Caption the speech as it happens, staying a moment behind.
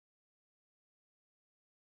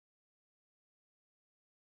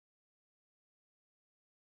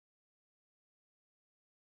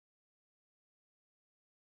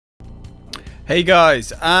Hey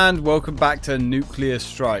guys, and welcome back to Nuclear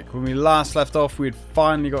Strike. When we last left off, we had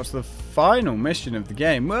finally got to the final mission of the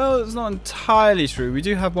game. Well, it's not entirely true. We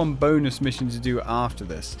do have one bonus mission to do after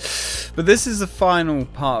this. But this is the final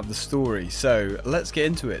part of the story, so let's get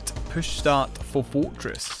into it. Push start for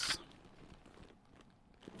Fortress.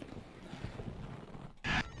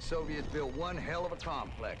 Soviets built one hell of a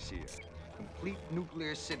complex here. Complete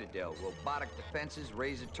nuclear citadel, robotic defenses,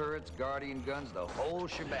 razor turrets, guardian guns, the whole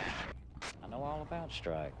shebang. I know all about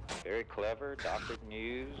Strike. Very clever, doctored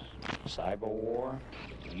news, cyber war.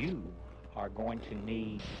 You are going to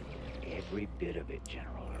need every bit of it,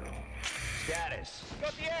 General Earl. Status.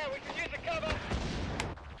 Got the air, we can use the cover.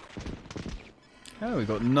 Oh, we've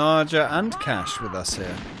got Naja and Cash with us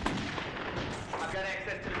here. I've got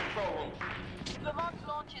access to the control room. Lamont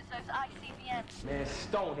launches those ICBMs. Man,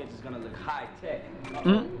 Stonehenge is gonna look high tech.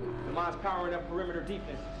 Lamont's powering up perimeter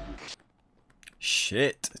defense.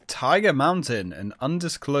 Shit. Tiger Mountain, an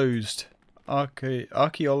undisclosed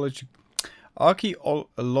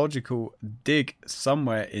archaeological dig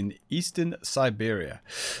somewhere in eastern Siberia.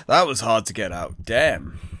 That was hard to get out.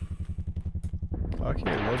 Damn.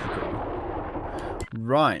 Archaeological.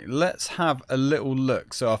 Right, let's have a little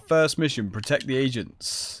look. So our first mission, protect the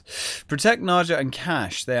agents. Protect Naja and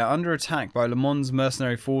Cash. They are under attack by Le Mans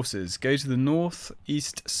mercenary forces. Go to the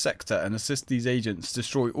northeast sector and assist these agents.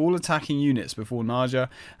 Destroy all attacking units before Naja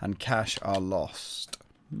and Cash are lost.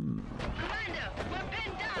 Commander, we're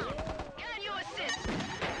pinned down. Can you assist?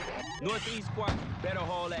 Northeast squad, better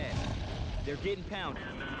haul ass. They're getting pounded.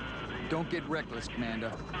 Don't get reckless,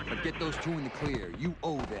 Commander, but get those two in the clear. You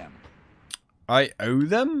owe them. I owe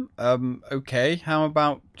them? Okay. How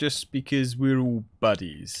about just because we're all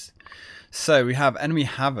buddies? So we have enemy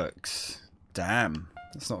Havocs. Damn,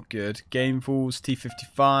 that's not good. Gamefalls,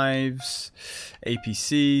 T-55s,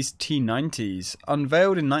 APCs, T-90s.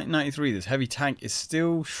 Unveiled in 1993, this heavy tank is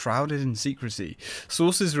still shrouded in secrecy.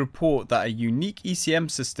 Sources report that a unique ECM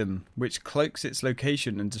system which cloaks its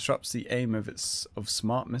location and disrupts the aim of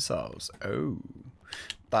smart missiles. Oh,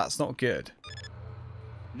 that's not good.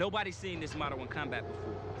 Nobody's seen this model in combat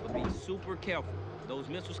before, but be super careful. Those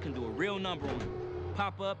missiles can do a real number on him.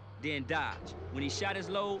 Pop up, then dodge. When he shot his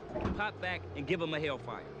load, pop back and give him a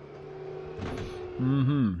hellfire.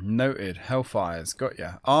 Noted. Hellfires. Got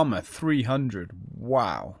ya. Armor 300.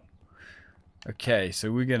 Wow. Okay, so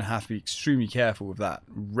we're going to have to be extremely careful with that.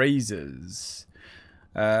 Razors.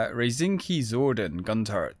 Rezinki Zordon gun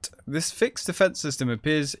turret. This fixed defense system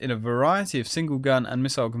appears in a variety of single gun and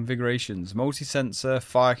missile configurations. Multi-sensor,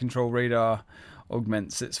 fire control radar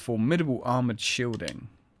augments its formidable armored shielding.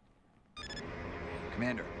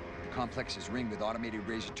 Commander, the complex is ringed with automated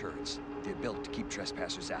razor turrets. They're built to keep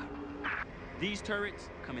trespassers out. These turrets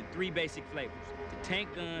come in 3 basic flavors: the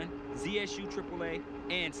tank gun, ZSU AAA,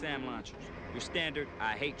 and SAM launchers. Your standard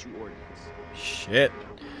I hate you ordnance. Shit.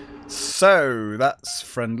 So, that's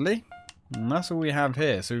friendly. And that's all we have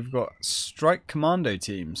here. So we've got Strike Commando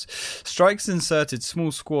teams. Strike's inserted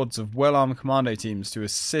small squads of well-armed commando teams to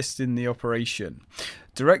assist in the operation.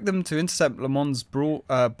 Direct them to intercept Le Mans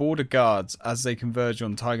border guards as they converge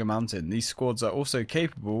on Tiger Mountain. These squads are also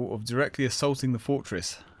capable of directly assaulting the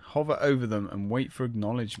fortress. Hover over them and wait for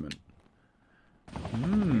acknowledgement.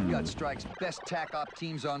 We've got Strike's best TAC op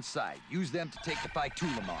teams on site. Use them to take the fight to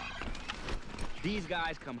Le Mans. These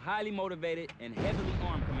guys come highly motivated and heavily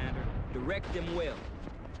armed, Commander. Direct them well.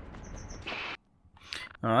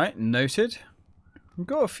 Alright, noted. We've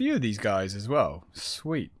got a few of these guys as well.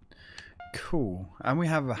 Sweet. Cool. And we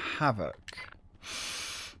have a Havoc.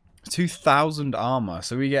 2,000 armor.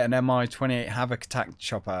 So we get an Mi-28 Havoc attack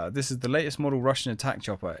chopper. This is the latest model Russian attack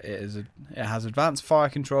chopper. It has advanced fire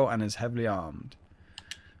control and is heavily armed.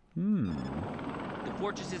 The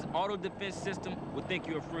fortress's auto defense system will think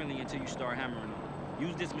you're friendly until you start hammering them.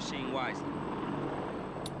 Use this machine wisely.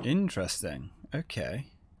 Interesting. Okay.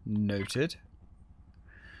 Noted.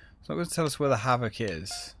 It's not going to tell us where the Havoc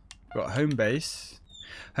is. We've got home base.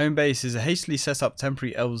 Home base is a hastily set up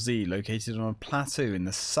temporary LZ located on a plateau in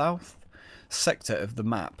the south sector of the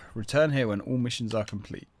map. Return here when all missions are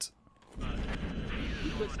complete. We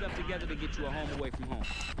put stuff together to get you a home away from home.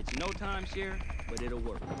 It's no timeshare, but it'll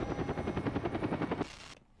work.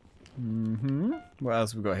 What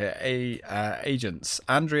else have we got here? Agents.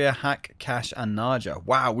 Andrea, Hack, Cash, and Naja.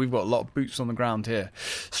 Wow, we've got a lot of boots on the ground here.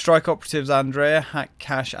 Strike operatives Andrea, Hack,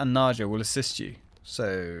 Cash, and Naja will assist you. So,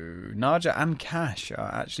 Naja and Cash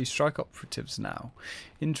are actually strike operatives now.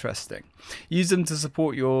 Interesting. Use them to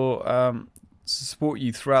support you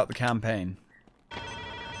throughout the campaign.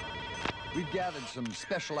 We've gathered some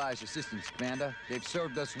specialized assistants, Commander. They've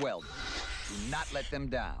served us well. Do not let them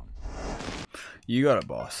down. You got it,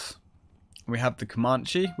 boss. We have the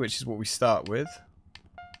Comanche, which is what we start with.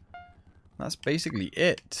 That's basically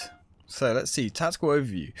it. So let's see. Tactical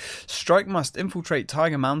overview. Strike must infiltrate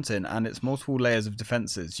Tiger Mountain and its multiple layers of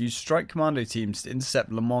defenses. Use strike commando teams to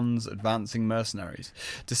intercept Le Mans' advancing mercenaries.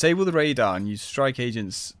 Disable the radar and use strike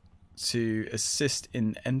agents to assist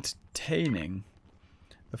in entertaining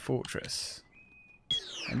the fortress.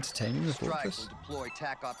 Entertaining the Strike fortress? will deploy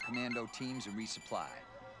TAC-op commando teams and resupply.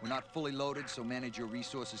 We're not fully loaded, so manage your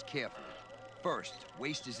resources carefully. First,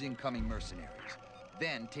 waste his incoming mercenaries.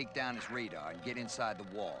 Then, take down his radar and get inside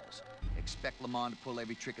the walls. Expect Le Mans to pull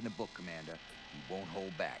every trick in the book, Commander. He won't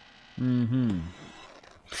hold back.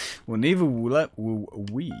 Well, neither will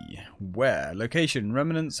we. Where? Location.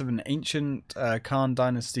 Remnants of an ancient Khan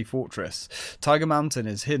Dynasty fortress. Tiger Mountain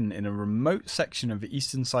is hidden in a remote section of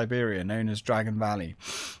eastern Siberia known as Dragon Valley.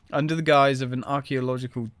 Under the guise of an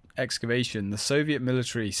archaeological excavation, the Soviet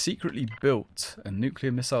military secretly built a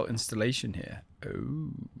nuclear missile installation here.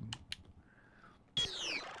 Oh.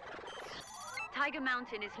 Tiger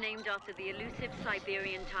Mountain is named after the elusive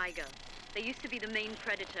Siberian tiger. They used to be the main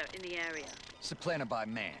predator in the area. Supplanted by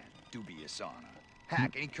man. Dubious honor.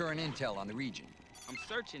 Hack, any current intel on the region? I'm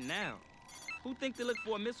searching now. Who think to look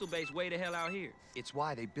for a missile base way the hell out here? It's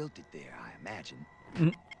why they built it there, I imagine.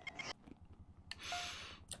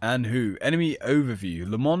 And who? Enemy overview.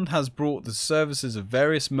 Le Mans has brought the services of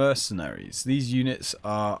various mercenaries. These units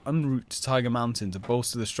are en route to Tiger Mountain to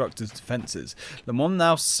bolster the structure's defences. Le Mans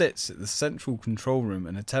now sits at the central control room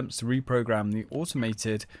and attempts to reprogram the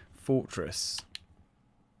automated fortress.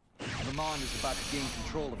 Le Mans is about to gain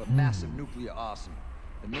control of a massive nuclear arsenal.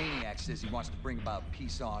 The maniac says he wants to bring about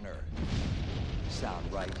peace on Earth.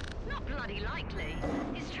 Sound right? Not bloody likely.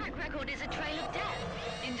 His track record is a trail of death.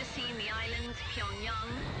 Indochine, the islands,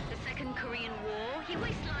 Pyongyang, the Second Korean War. He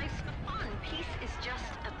wastes lives for fun. Peace is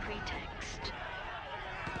just a pretext.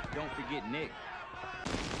 Don't forget Nick.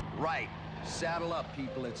 Right. Saddle up,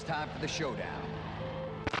 people. It's time for the showdown.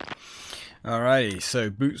 Alrighty, so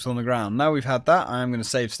boots on the ground. Now we've had that, I'm going to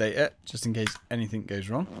save state it, just in case anything goes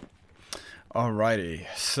wrong. Alrighty,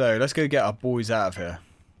 so let's go get our boys out of here.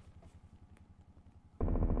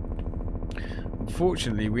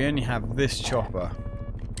 Unfortunately, we only have this chopper.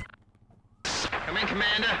 Come in,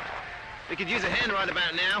 Commander. We could use a hand right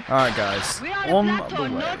about now. Alright guys, We are on on a plateau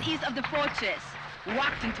the way. northeast of the fortress.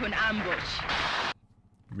 Walked into an ambush.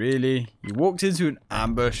 Really? You walked into an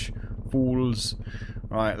ambush, fools.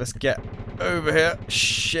 Right, let's get over here.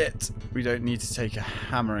 Shit. We don't need to take a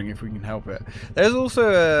hammering if we can help it. There's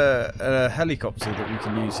also a helicopter that we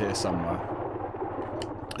can use here somewhere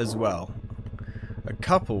as well. A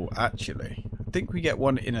couple, actually. I think we get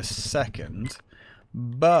one in a second.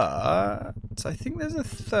 But I think there's a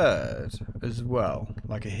third as well.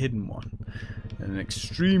 Like a hidden one. And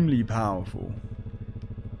extremely powerful.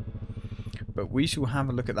 But we shall have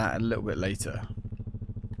a look at that a little bit later.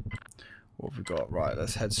 What have we got? Right,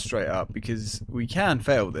 let's head straight up because we can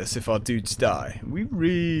fail this if our dudes die. We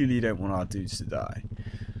really don't want our dudes to die.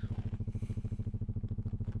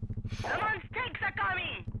 Come on, tanks are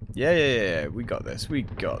coming! Yeah. We got this. We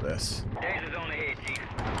got this. Danger zone ahead, Chief.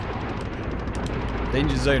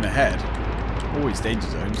 Danger zone ahead. Always danger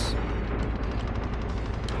zones.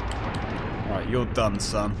 Right, you're done,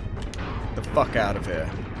 son. Get the fuck out of here.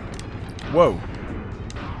 Whoa.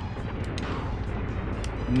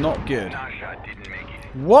 Not good. Shot didn't make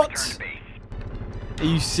it. What? Are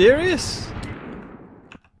you serious?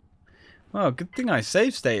 Well, good thing I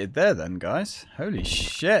save stated there then, guys. Holy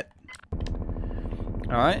shit.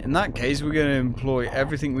 Alright, in that case, we're going to employ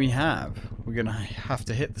everything we have. We're going to have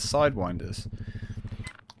to hit the Sidewinders.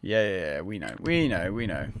 Yeah, we know.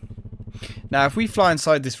 Now, if we fly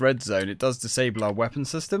inside this red zone, it does disable our weapon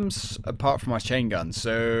systems, apart from our chain gun.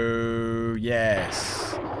 So,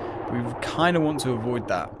 yes. We kind of want to avoid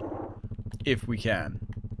that, if we can.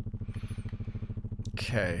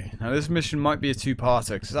 Okay, now this mission might be a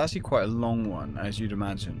two-parter, because it's actually quite a long one, as you'd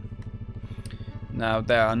imagine. Now,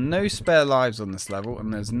 there are no spare lives on this level,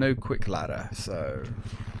 and there's no quick ladder, so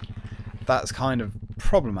that's kind of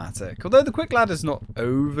problematic. Although the quick ladder is not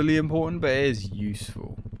overly important, but it is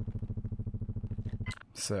useful.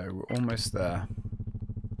 So, we're almost there.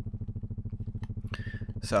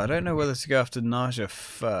 So I don't know whether to go after Naja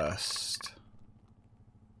first.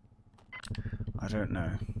 I don't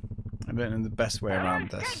know. I don't know the best way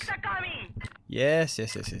around this. Tanks are coming! Yes.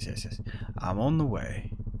 I'm on the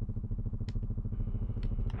way.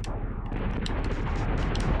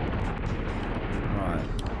 Right.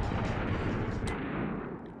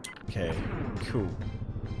 Okay, cool.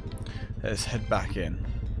 Let's head back in.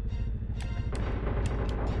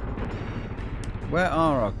 Where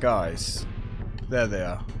are our guys? There they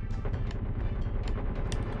are.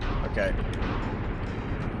 Okay.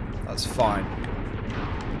 That's fine.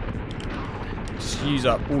 Just use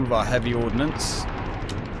up all of our heavy ordnance.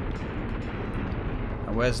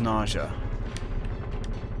 And where's Naja?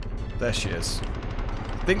 There she is.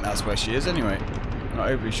 I think that's where she is anyway. Not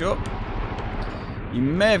overly sure. You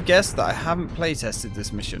may have guessed that I haven't playtested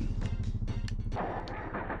this mission.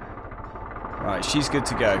 Right, she's good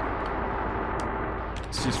to go.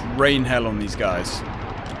 Let's just rain hell on these guys.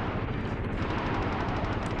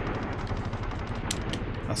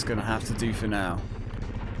 That's going to have to do for now.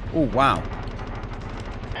 Oh, wow.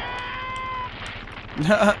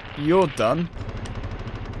 You're done.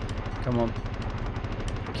 Come on.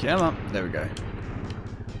 Come on. There we go.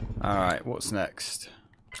 Alright, what's next?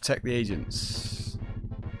 Protect the agents.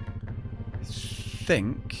 I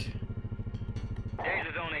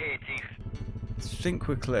think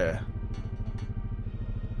we're clear.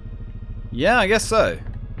 Yeah, I guess so.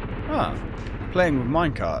 Ah, playing with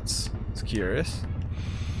minecarts. It's curious.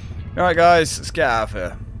 Alright guys, let's get out of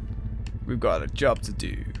here. We've got a job to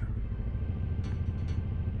do.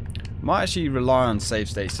 Might actually rely on save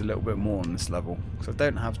states a little bit more on this level, because I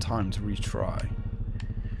don't have time to retry.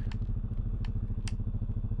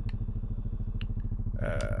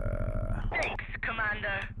 Thanks,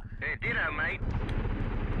 Commander. Hey, dinner, mate.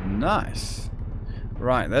 Nice.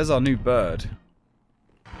 Right, there's our new bird.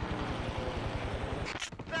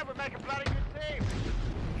 That would make a bloody good team.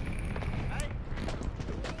 Hey?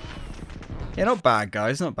 Yeah, not bad,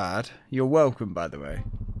 guys, not bad. You're welcome, by the way.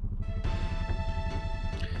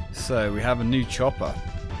 So, we have a new chopper.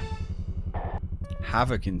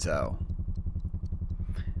 Havoc intel.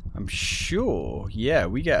 I'm sure, yeah,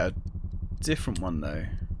 we get a different one, though.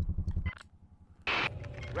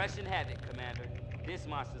 Russian Havoc, Commander. This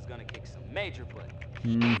monster's gonna kick some major butt.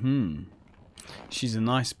 Mm-hmm. She's a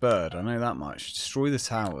nice bird, I know that much. Destroy the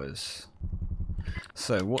towers.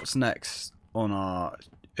 So, what's next on our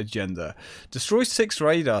agenda? Destroy 6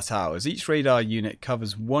 radar towers. Each radar unit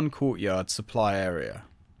covers 1 courtyard supply area.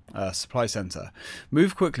 Supply center.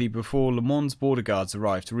 Move quickly before Le Mans border guards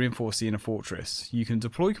arrive to reinforce the inner fortress. You can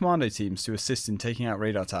deploy commando teams to assist in taking out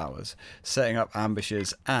radar towers, setting up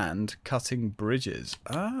ambushes, and cutting bridges.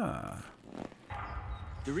 Ah.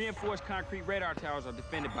 The reinforced concrete radar towers are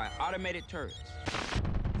defended by automated turrets.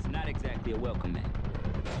 It's not exactly a welcome mat.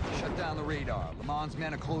 Shut down the radar. Le Mans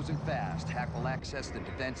men are closing fast. Hack will access the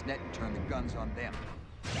defense net and turn the guns on them.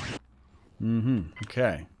 Mm-hmm.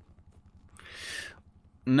 Okay.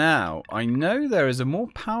 Now, I know there is a more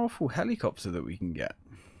powerful helicopter that we can get.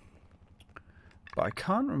 But I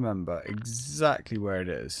can't remember exactly where it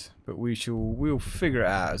is. But we'll figure it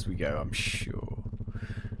out as we go, I'm sure.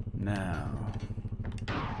 Now.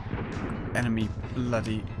 Enemy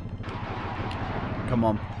bloody. Come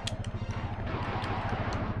on.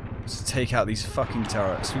 Let's take out these fucking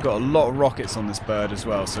turrets. We've got a lot of rockets on this bird as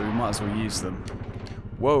well, so we might as well use them.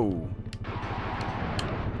 Whoa.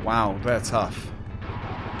 Wow, they're tough.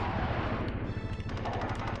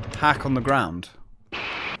 Hack on the ground.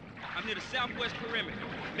 I'm near the southwest perimeter.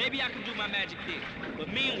 Maybe I can do my magic there.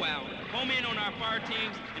 But meanwhile, home in on our fire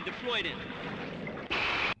teams and deploy them.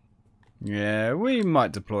 Yeah, we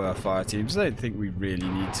might deploy our fire teams. I don't think we really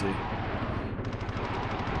need to.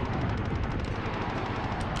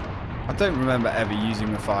 I don't remember ever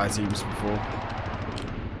using the fire teams before.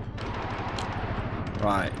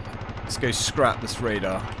 Right, let's go scrap this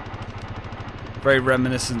radar. Very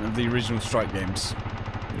reminiscent of the original Strike games.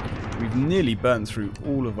 We've nearly burnt through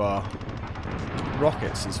all of our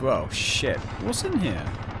rockets as well. Shit, what's in here?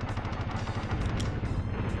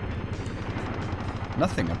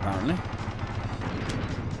 Nothing, apparently.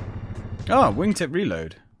 Ah, wingtip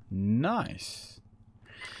reload. Nice.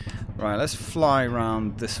 Right, let's fly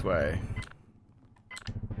around this way.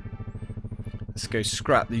 Let's go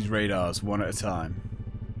scrap these radars one at a time.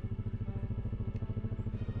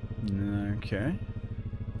 Okay.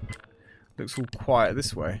 Looks all quiet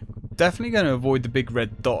this way. Definitely going to avoid the big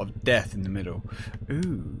red dot of death in the middle.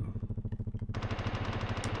 Ooh.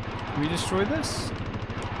 Can we destroy this?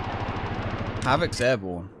 Havoc's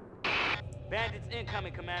airborne. Bandits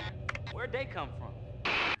incoming, Commander. Where'd they come from?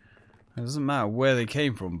 It doesn't matter where they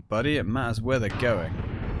came from, buddy. It matters where they're going.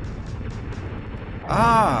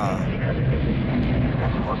 Ah!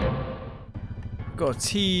 Got a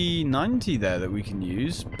T-90 there that we can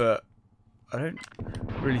use, but I don't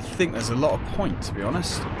really think there's a lot of point, to be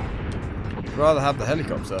honest. I'd rather have the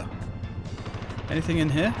helicopter. Anything in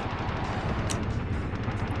here?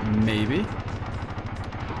 Maybe.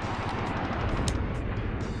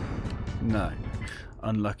 No.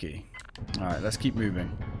 Unlucky. Alright, let's keep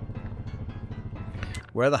moving.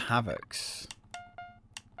 Where are the Havocs?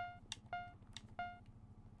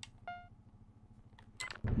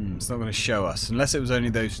 It's not going to show us, unless it was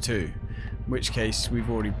only those two. In which case, we've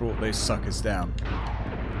already brought those suckers down.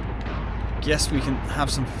 Guess we can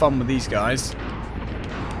have some fun with these guys.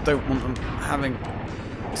 Don't want them having...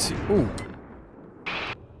 Ooh.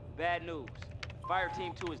 Bad news. Fire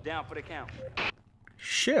team 2 is down for the count.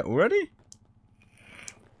 Shit, already?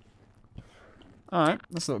 Alright,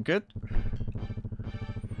 that's not good.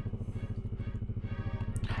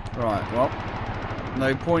 Right, well,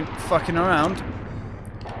 no point fucking around.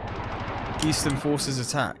 Eastern Forces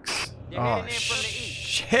attacks. Oh,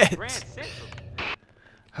 shit!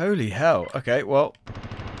 Holy hell. Okay, well,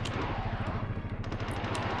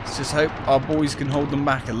 let's just hope our boys can hold them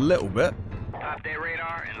back a little bit. Pop that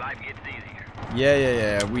radar and life gets easier.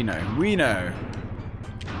 Yeah, we know. We know.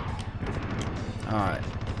 Alright.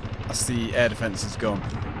 That's the air defense is gone.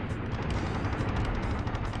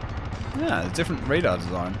 Yeah, a different radar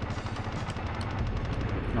design.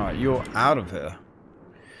 Alright, you're out of here.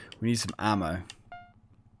 We need some ammo.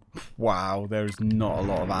 Wow, there is not a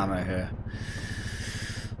lot of ammo here.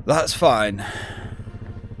 That's fine.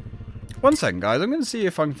 One second, guys. I'm going to see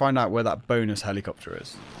if I can find out where that bonus helicopter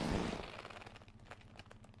is.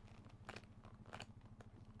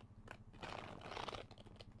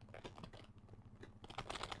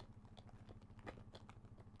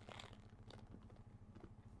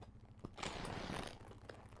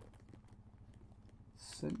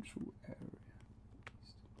 Central area.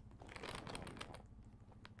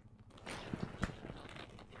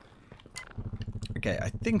 Okay, I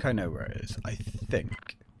think I know where it is. I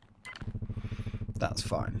think. That's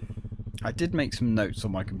fine. I did make some notes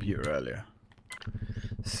on my computer earlier.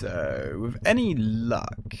 So, with any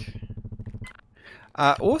luck...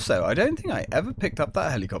 also, I don't think I ever picked up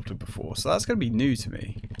that helicopter before, so that's going to be new to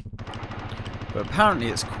me. But apparently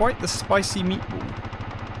it's quite the spicy meatball.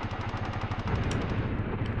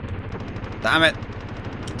 Damn it!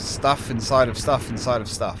 Stuff inside of stuff inside of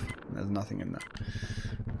stuff. There's nothing in there.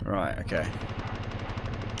 Right, okay.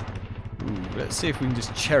 Ooh, let's see if we can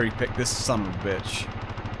just cherry pick this son of a bitch.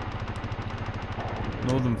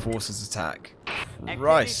 Northern Forces attack.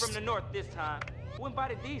 Christ. From the north this time. Who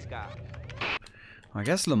invited these guys? I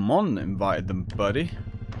guess Lamont invited them, buddy.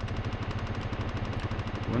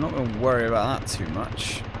 We're not going to worry about that too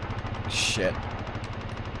much. Shit.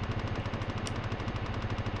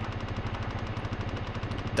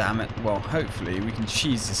 Damn it. Well, hopefully we can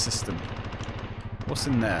cheese the system. What's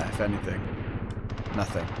in there, if anything?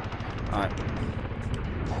 Nothing. Alright.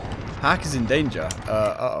 Hack is in danger.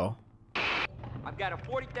 Uh-oh. I've got a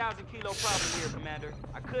 40,000 kilo problem here, Commander.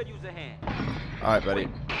 I could use a hand. Alright, buddy.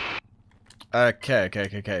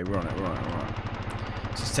 Okay. We're on it.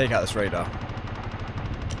 Let's just take out this radar.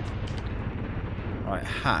 Alright,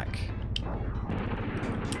 Hack.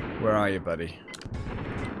 Where are you, buddy?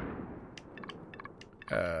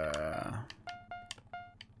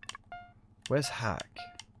 Where's Hack?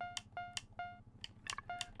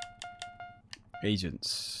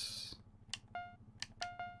 Agents.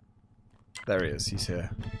 There he is, he's here.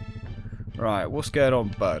 Right, what's going on,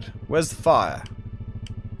 bud? Where's the fire?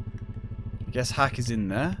 I guess Hack is in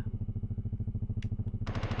there.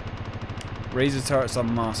 Razor turrets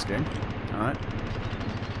unmasking. Alright.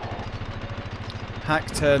 Hack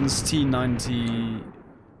turns T90.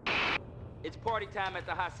 It's party time at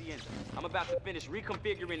the Hacienda. I'm about to finish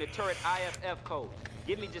reconfiguring the turret IFF code.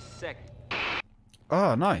 Give me just a second.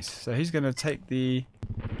 Oh, nice. So he's going to take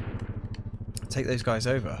those guys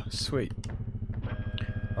over. Sweet.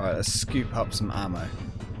 Alright, let's scoop up some ammo.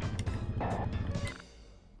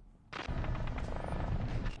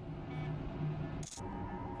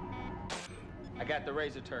 I got the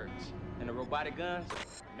razor turrets. And the robotic guns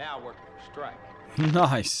are now working for strike.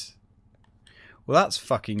 Nice. Well, that's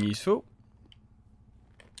fucking useful.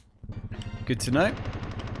 Good to know.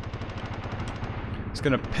 It's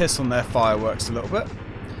going to piss on their fireworks a little bit.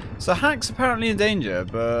 So Hack's apparently in danger,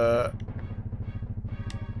 but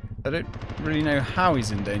I don't really know how he's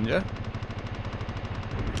in danger.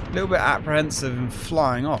 A little bit apprehensive and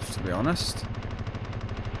flying off, to be honest.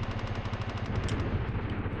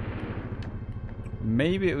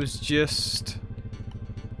 Maybe it was just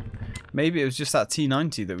that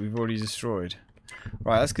T90 that we've already destroyed.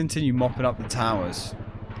 Right, let's continue mopping up the towers.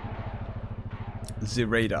 The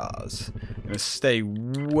radars. Gonna stay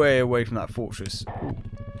way away from that fortress. Ooh.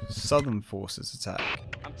 Southern Forces attack.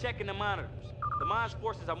 I'm checking the monitors. The Mons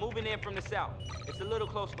forces are moving in from the south. It's a little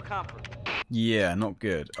close for comfort. Yeah, not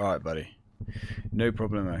good. Alright, buddy. No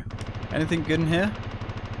problemo. Anything good in here?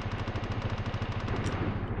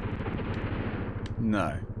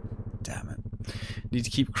 No. Damn it. Need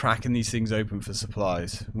to keep cracking these things open for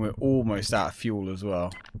supplies. We're almost out of fuel as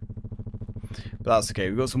well. But that's okay.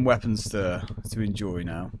 We've got some weapons to enjoy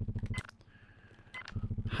now.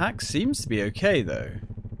 Hack seems to be okay though.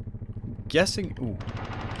 Guessing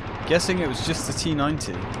it was just the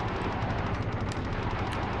T90.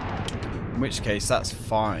 In which case that's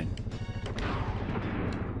fine.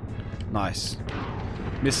 Nice.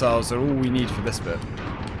 Missiles are all we need for this bit.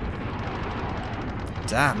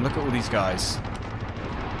 Damn, look at all these guys.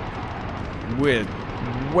 We're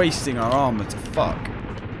wasting our armor to fuck.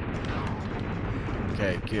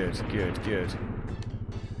 Okay, good.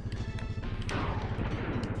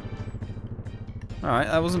 Alright,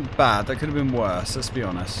 that wasn't bad. That could have been worse, let's be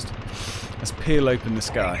honest. Let's peel open this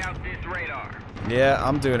guy. Yeah,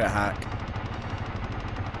 I'm doing it, Hack.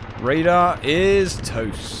 Radar is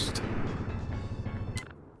toast.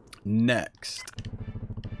 Next.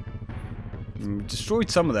 We've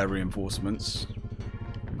destroyed some of their reinforcements.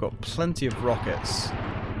 We've got plenty of rockets.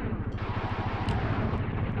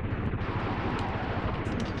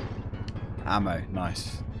 Ammo,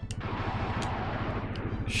 nice.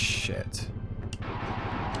 Shit.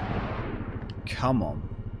 Come on.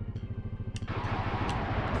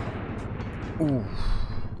 Ooh.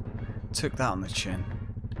 Took that on the chin.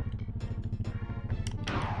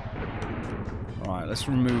 Alright, let's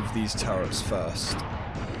remove these turrets first.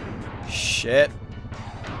 Shit.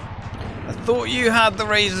 I thought you had the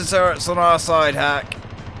razor turrets on our side, Hack.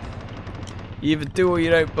 You either do or you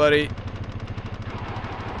don't, buddy.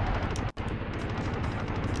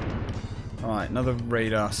 Alright, another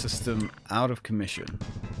radar system out of commission.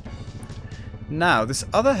 Now, this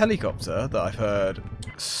other helicopter that I've heard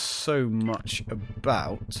so much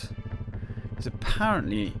about is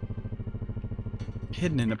apparently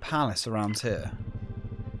hidden in a palace around here.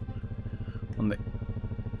 On the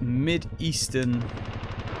mid-eastern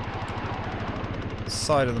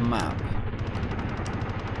side of the map.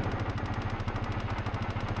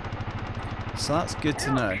 So that's good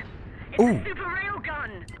to know. Ooh!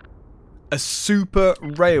 A super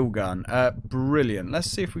railgun. Brilliant. Let's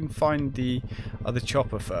see if we can find the other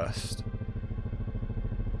chopper first.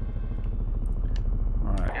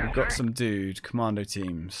 Alright, we've got some dude. Commando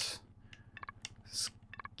teams. Let's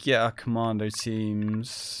get our commando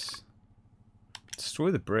teams.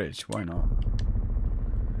 Destroy the bridge. Why not?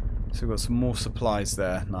 So we've got some more supplies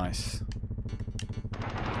there. Nice.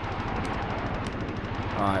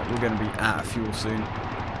 Alright, we're going to be out of fuel soon.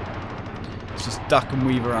 Let's just duck and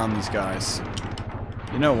weave around these guys.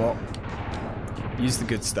 You know what? Use the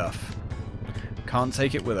good stuff. Can't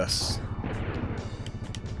take it with us.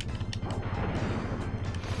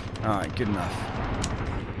 Alright, good enough.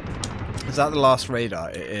 Is that the last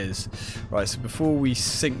radar? It is. Right, so before we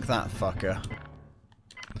sink that fucker,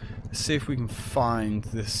 let's see if we can find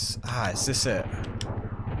this. Ah, is this it?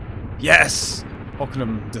 Yes!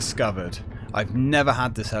 Hockenham discovered. I've never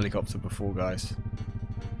had this helicopter before, guys.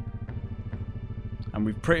 And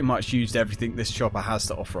we've pretty much used everything this chopper has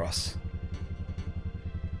to offer us.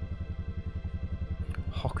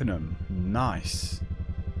 Hockenham. Nice.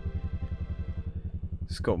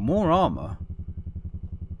 It's got more armor.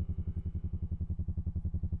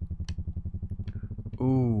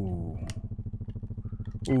 Ooh.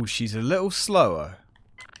 Ooh, she's a little slower.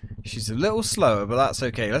 She's a little slower, but that's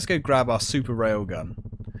okay. Let's go grab our super railgun.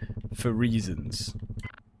 For reasons.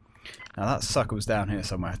 Now that sucker was down here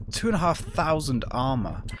somewhere. 2,500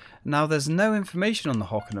 armor. Now there's no information on the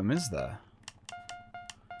Hockenham, is there?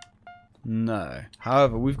 No.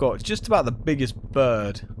 However, we've got just about the biggest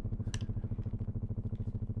bird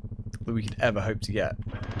that we could ever hope to get.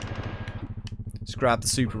 Let's grab the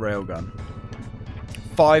super railgun.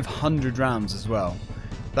 500 rounds as well.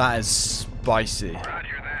 That is spicy.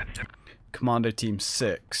 Commando Team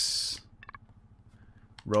 6.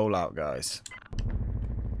 Roll out, guys.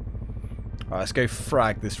 Alright, let's go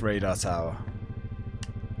frag this radar tower.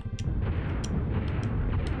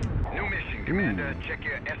 New mission, Commander. Check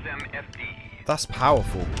your SMFD. That's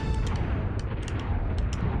powerful.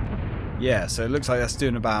 Yeah, so it looks like that's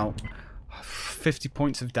doing about 50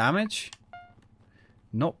 points of damage.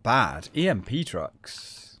 Not bad. EMP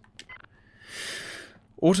trucks.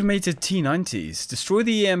 Automated T-90s. Destroy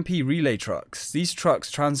the EMP relay trucks. These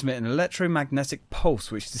trucks transmit an electromagnetic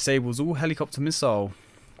pulse which disables all helicopter missile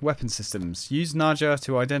weapon systems. Use Naja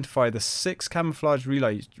to identify the 6 camouflage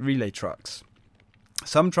relay trucks.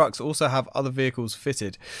 Some trucks also have other vehicles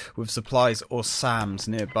fitted with supplies or SAMs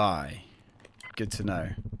nearby. Good to know.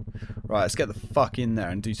 Right, let's get the fuck in there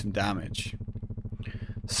and do some damage.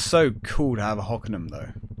 So cool to have a Hockenham though.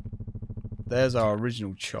 There's our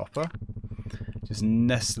original chopper. Just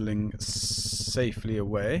nestling safely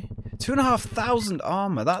away. 2,500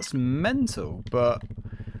 armor, that's mental, but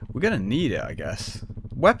we're going to need it, I guess.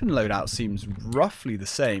 weapon loadout seems roughly the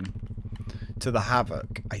same to the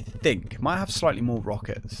Havoc, I think. Might have slightly more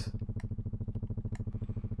rockets.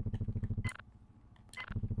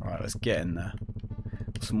 Alright, let's get in there.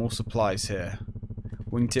 Some more supplies here.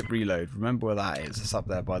 Wingtip reload. Remember where that is. It's up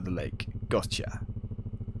there by the lake. Gotcha.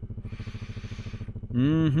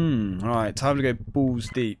 Alright, time to go balls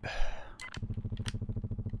deep.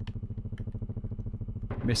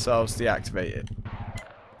 Missiles deactivated.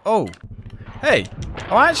 Oh! Hey!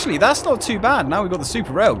 Oh, actually, that's not too bad. Now we've got the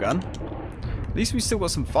super railgun. At least we've still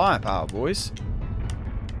got some firepower, boys.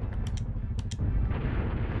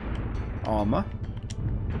 Armor.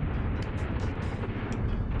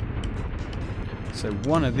 So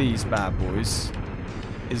one of these bad boys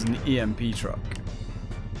is an EMP truck.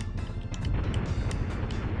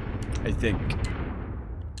 I think.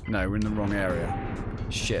 No, we're in the wrong area.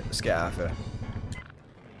 Shit, let's get out of here.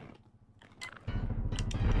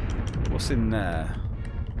 What's in there?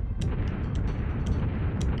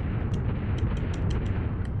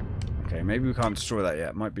 Okay, maybe we can't destroy that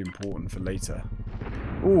yet. Might be important for later.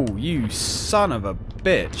 Ooh, you son of a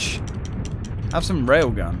bitch. Have some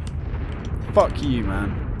railgun. Fuck you,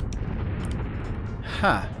 man.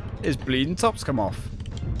 Ha! His bleeding top's come off.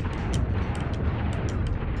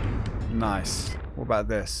 Nice. What about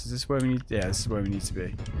this? Is this where we need... Yeah, this is where we need to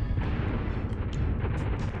be.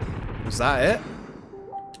 Was that it?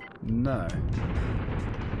 No.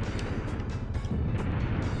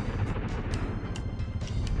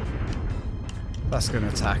 That's going to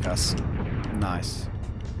attack us. Nice.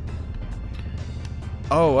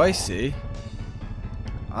 Oh, I see.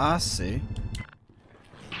 I see.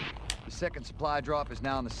 The second supply drop is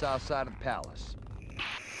now on the south side of the palace.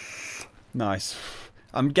 Nice.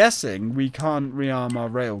 I'm guessing we can't rearm our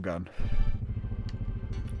railgun.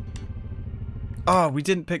 Oh, we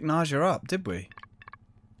didn't pick Naja up, did we?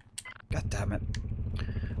 God damn it.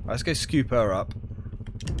 Right, let's go scoop her up.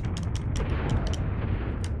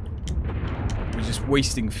 We're just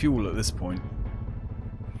wasting fuel at this point.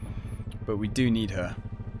 But we do need her.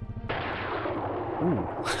 Ooh.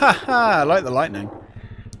 Haha, I like the lightning.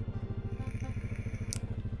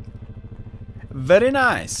 Very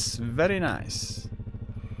nice. Very nice.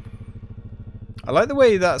 I like the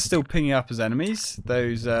way that's still pinging up as enemies.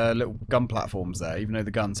 Those little gun platforms there, even though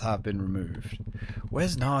the guns have been removed.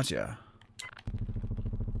 Where's Naja?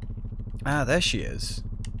 Ah, there she is.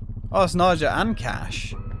 Oh, it's Naja and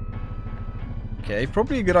Cash. Okay,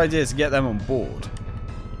 probably a good idea to get them on board.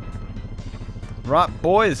 Right,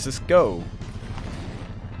 boys, let's go.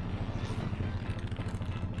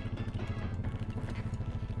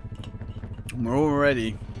 We're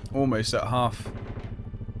already almost at half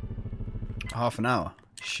an hour.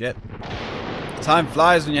 Shit. Time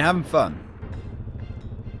flies when you're having fun.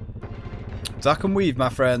 Duck and weave, my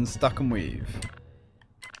friends. Duck and weave.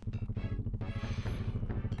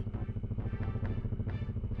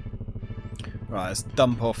 Right, let's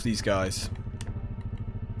dump off these guys.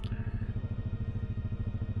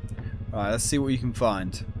 Right, let's see what you can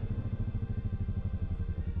find.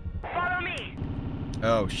 Follow me.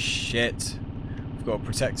 Oh, shit. We've got to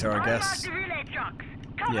protect her, I guess. The relay trucks.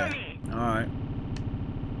 Cover Yeah. me. Alright.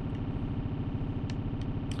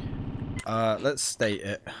 Let's state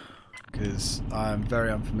it, because I'm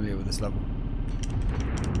very unfamiliar with this level.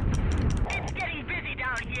 It's getting busy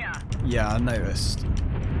down here. Yeah, I noticed.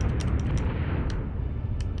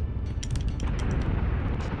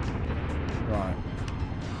 Right.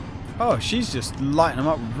 Oh, she's just lighting them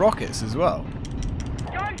up with rockets as well.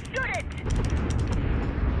 Don't shoot it.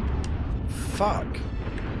 Fuck.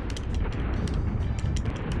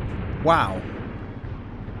 Wow.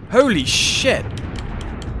 Holy shit.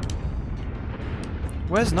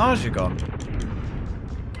 Where's Naja gone?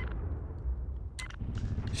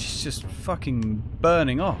 She's just fucking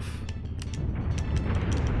burning off.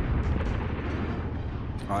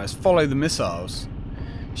 Alright, let's follow the missiles.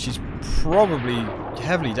 She's probably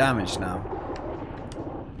heavily damaged now.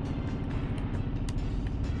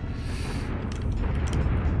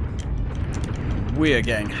 We are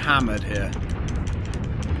getting hammered here.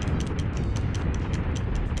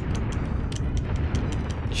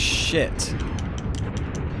 Shit.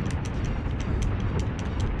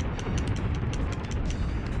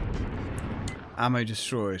 Ammo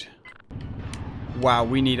destroyed. Wow,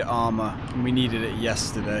 we need armor. And we needed it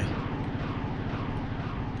yesterday.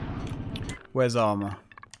 Where's armor?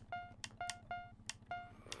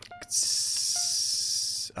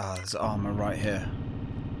 Ah, there's armor right here.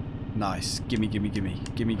 Nice. Gimme, gimme, gimme.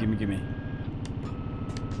 Gimme, gimme, gimme.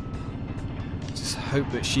 Just hope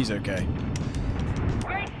that she's okay.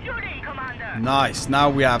 Great shooting, Commander. Nice. Now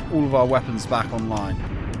we have all of our weapons back online.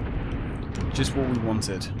 Just what we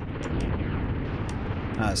wanted.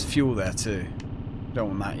 Ah, there's fuel there too.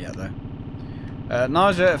 Don't want that yet though.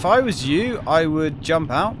 Naja, if I was you, I would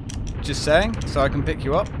jump out. Just saying, so I can pick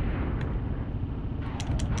you up.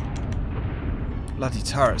 Bloody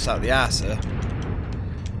turrets out the ass here.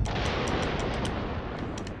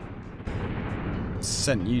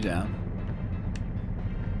 Sent you down.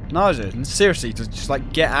 Naja, seriously, just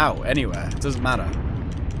like get out anywhere. It doesn't matter.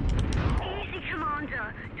 Easy,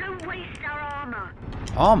 Commander. Don't waste our armor.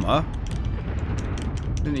 Armor?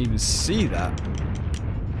 Didn't even see that.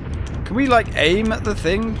 Can we like aim at the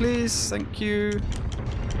thing, please? Thank you.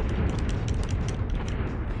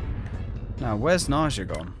 Now, where's Naja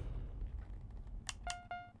gone?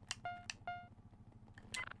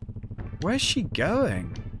 Where's she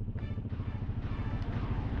going?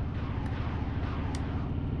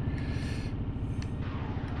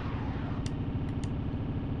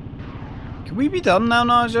 Can we be done now,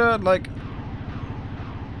 Naja? Like,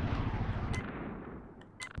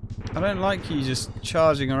 I don't like you just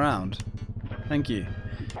charging around. Thank you.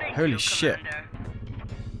 Holy shit.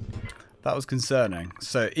 That was concerning.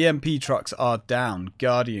 So, EMP trucks are down.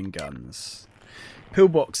 Guardian guns.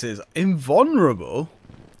 Pillboxes. Invulnerable.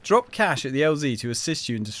 Drop cash at the LZ to assist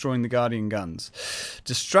you in destroying the Guardian guns.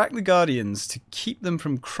 Distract the Guardians to keep them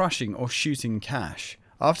from crushing or shooting Cash.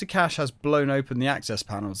 After Cash has blown open the access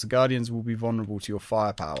panels, the Guardians will be vulnerable to your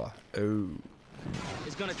firepower. Oh.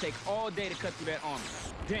 It's gonna take all day to cut through that armor.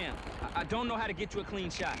 Damn, I don't know how to get you a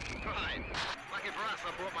clean shot. Right. Lucky for us,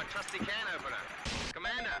 I brought my trusty can opener.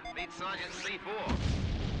 Commander, meet Sergeant C4.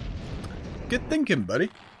 Good thinking, buddy.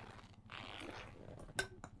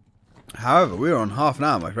 However, we're on half an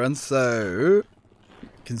hour, my friends, so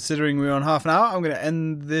considering we're on half an hour, I'm going to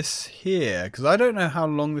end this here, because I don't know how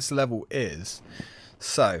long this level is.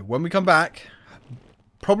 So, when we come back,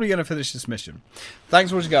 probably going to finish this mission.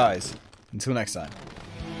 Thanks for watching, guys. Until next time.